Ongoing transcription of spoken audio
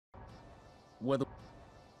whether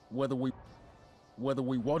whether we whether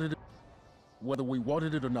we wanted it whether we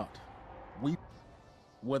wanted it or not. We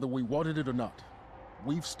whether we wanted it or not.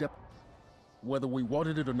 We've stepped whether we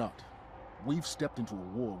wanted it or not. We've stepped into a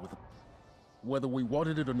war with a whether we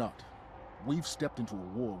wanted it or not. We've stepped into a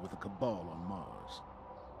war with a cabal on Mars.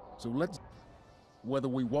 So let's whether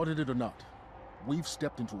we wanted it or not. We've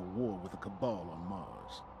stepped into a war with a cabal on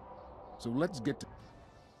Mars. So let's get to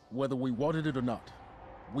whether we wanted it or not.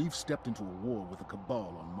 We've stepped into a war with a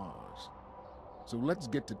cabal on Mars. So let's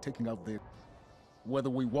get to taking out their whether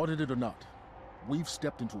we wanted it or not. We've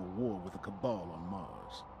stepped into a war with a cabal on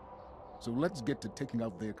Mars. So let's get to taking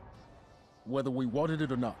out their whether we wanted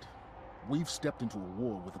it or not. We've stepped into a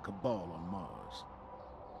war with a cabal on Mars.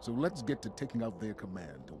 So let's get to taking out their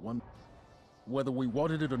command to one whether we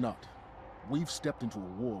wanted it or not. We've stepped into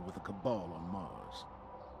a war with a cabal on Mars.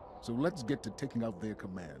 So let's get to taking out their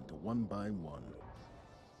command to one by one.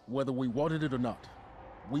 Whether we wanted it or not,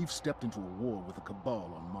 we've stepped into a war with a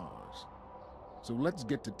cabal on Mars. So let's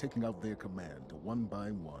get to taking out their command to one by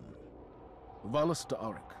one. Valis to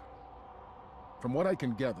Arik. From what I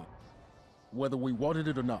can gather, whether we wanted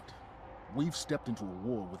it or not, we've stepped into a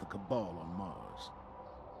war with a cabal on Mars.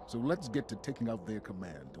 So let's get to taking out their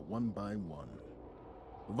command to one by one.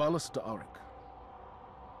 Valis to Arik.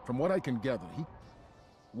 From what I can gather,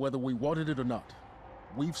 whether we wanted it or not,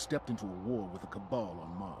 we've stepped into a war with a cabal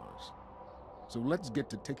on Mars. So let's get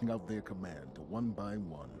to taking out their command to one by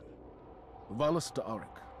one. Valis to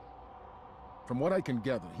Arik. From what I can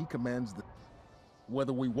gather, he commands that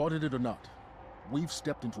whether we wanted it or not, we've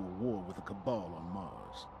stepped into a war with a cabal on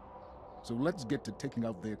Mars. So let's get to taking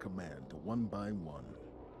out their command to one by one.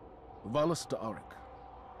 Valis to Arik.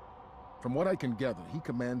 From what I can gather, he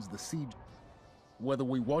commands the siege. Whether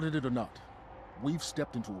we wanted it or not, we've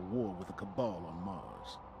stepped into a war with a cabal on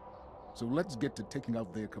Mars. So let's get to taking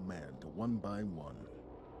out their command to one by one.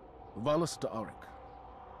 Valis to Arik.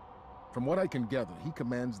 From what I can gather, he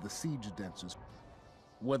commands the siege dancers.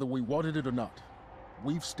 Whether we wanted it or not,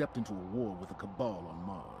 we've stepped into a war with a cabal on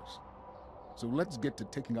Mars. So let's get to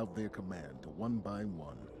taking out their command to one by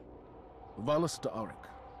one. Valis to Arik.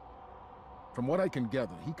 From what I can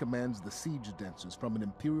gather, he commands the siege dancers from an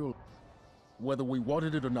imperial. Whether we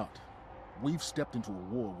wanted it or not, we've stepped into a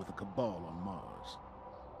war with a cabal on Mars.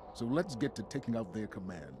 So let's get to taking out their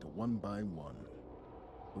command to one by one.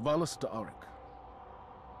 Valis to Arik.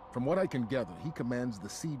 From what I can gather, he commands the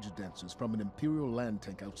siege dancers from an imperial land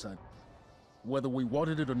tank outside. Whether we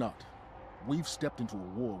wanted it or not, we've stepped into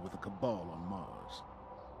a war with a cabal on Mars.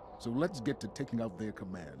 So let's get to taking out their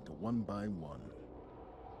command to one by one.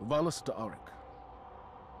 Valis to Arik.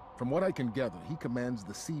 From what I can gather, he commands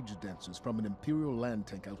the siege dancers from an imperial land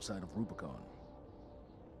tank outside of Rubicon.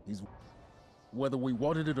 Whether we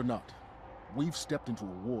wanted it or not, we've stepped into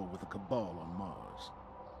a war with a cabal on Mars.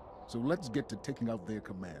 So let's get to taking out their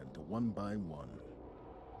command to one by one.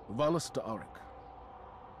 Valis to Arik.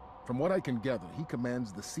 From what I can gather, he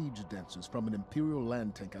commands the siege dancers from an imperial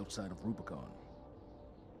land tank outside of Rubicon.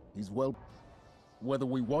 Whether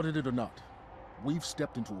we wanted it or not, we've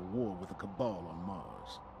stepped into a war with a cabal on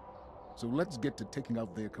Mars. So let's get to taking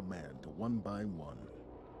out their command to one by one.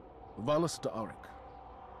 Valis to Arik.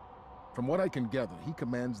 From what I can gather, he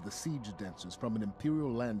commands the siege dancers from an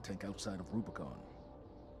imperial land tank outside of Rubicon.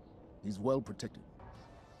 He's well protected.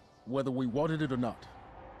 Whether we wanted it or not,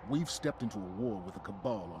 we've stepped into a war with a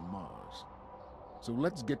cabal on Mars. So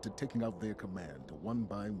let's get to taking out their command to one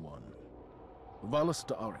by one. Valis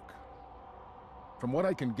to Arik. From what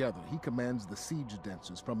I can gather, he commands the siege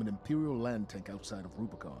dancers from an imperial land tank outside of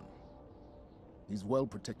Rubicon. He's well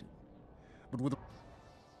protected. But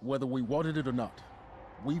whether we wanted it or not,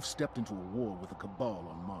 we've stepped into a war with a cabal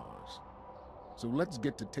on Mars. So let's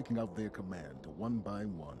get to taking out their command to one by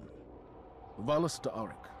one. Valis to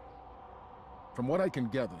Arik. From what I can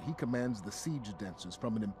gather, he commands the siege dancers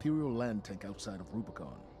from an imperial land tank outside of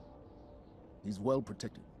Rubicon. He's well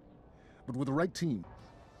protected. But with the right team,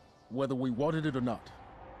 whether we wanted it or not,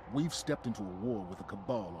 we've stepped into a war with a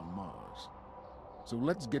cabal on Mars. So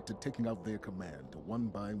let's get to taking out their command to one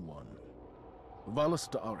by one. Valis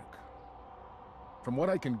to Arik. From what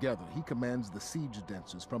I can gather, he commands the siege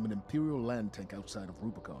dancers from an imperial land tank outside of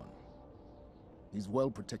Rubicon. He's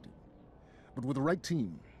well protected. But with the right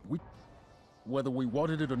team, whether we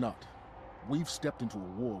wanted it or not, we've stepped into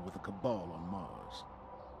a war with a cabal on Mars.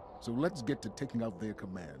 So let's get to taking out their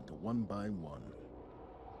command to one by one.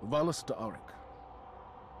 Valis to Arik.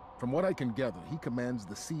 From what I can gather, he commands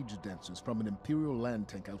the siege dancers from an imperial land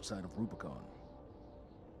tank outside of Rubicon.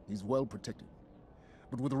 He's well protected.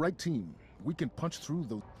 But with the right team, we can punch through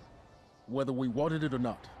those. Whether we wanted it or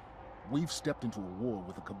not, We've stepped into a war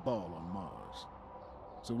with a cabal on Mars.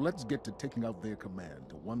 So let's get to taking out their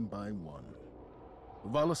command one by one.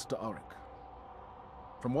 Valus Arik.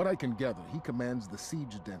 From what I can gather, he commands the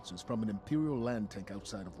siege dancers from an Imperial land tank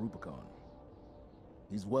outside of Rubicon.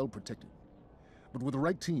 He's well protected. But with the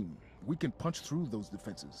right team, we can punch through those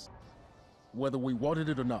defenses. Whether we wanted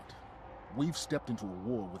it or not, we've stepped into a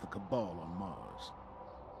war with a cabal on Mars.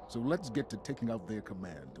 So let's get to taking out their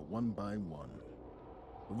command one by one.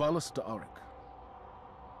 Valus Arik.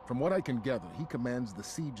 From what I can gather, he commands the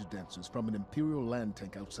siege dancers from an Imperial land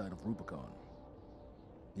tank outside of Rubicon.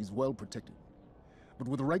 He's well protected. But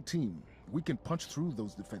with the right team, we can punch through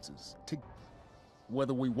those defenses.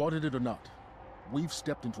 Whether we wanted it or not, we've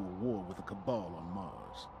stepped into a war with a cabal on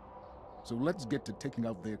Mars. So let's get to taking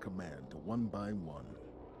out their command one by one.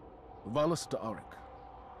 Valus Arik.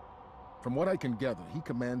 From what I can gather, he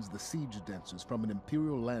commands the siege dancers from an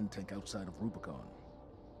Imperial land tank outside of Rubicon.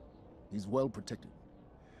 He's well protected.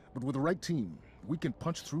 But with the right team, we can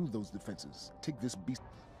punch through those defenses. Take this beast.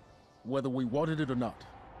 Whether we wanted it or not,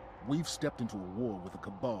 we've stepped into a war with a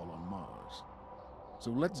cabal on Mars.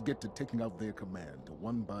 So let's get to taking out their command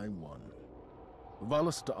one by one.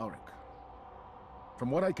 Valus Arik.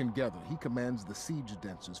 From what I can gather, he commands the siege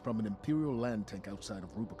dancers from an Imperial land tank outside of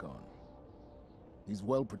Rubicon. He's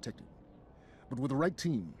well protected. But with the right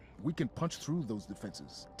team, we can punch through those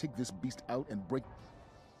defenses, take this beast out and break.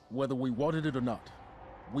 Whether we wanted it or not,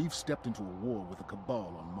 we've stepped into a war with a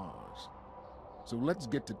cabal on Mars. So let's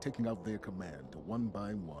get to taking out their command one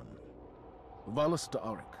by one. Valus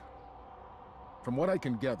Arik. From what I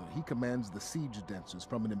can gather, he commands the siege dancers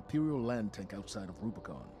from an Imperial land tank outside of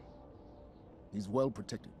Rubicon. He's well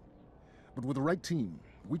protected. But with the right team,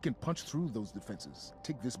 we can punch through those defenses,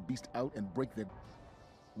 take this beast out and break their...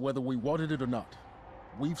 Whether we wanted it or not,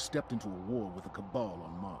 we've stepped into a war with a cabal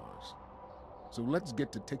on Mars. So let's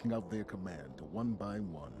get to taking out their command one by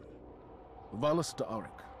one. Valus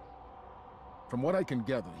Arik. From what I can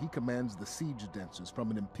gather, he commands the siege dancers from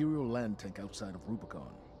an Imperial land tank outside of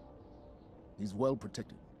Rubicon. He's well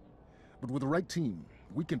protected. But with the right team,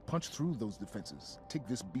 we can punch through those defenses, take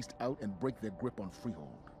this beast out and break their grip on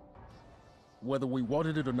Freehold. Whether we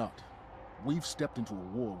wanted it or not, we've stepped into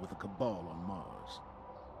a war with a cabal on Mars.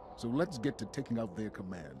 So let's get to taking out their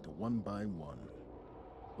command one by one.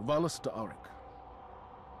 Valus Arik.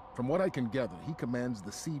 From what I can gather, he commands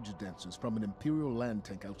the siege dancers from an Imperial land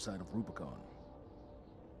tank outside of Rubicon.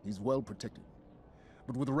 He's well protected.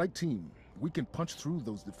 But with the right team, we can punch through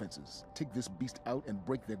those defenses, take this beast out and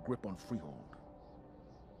break their grip on Freehold.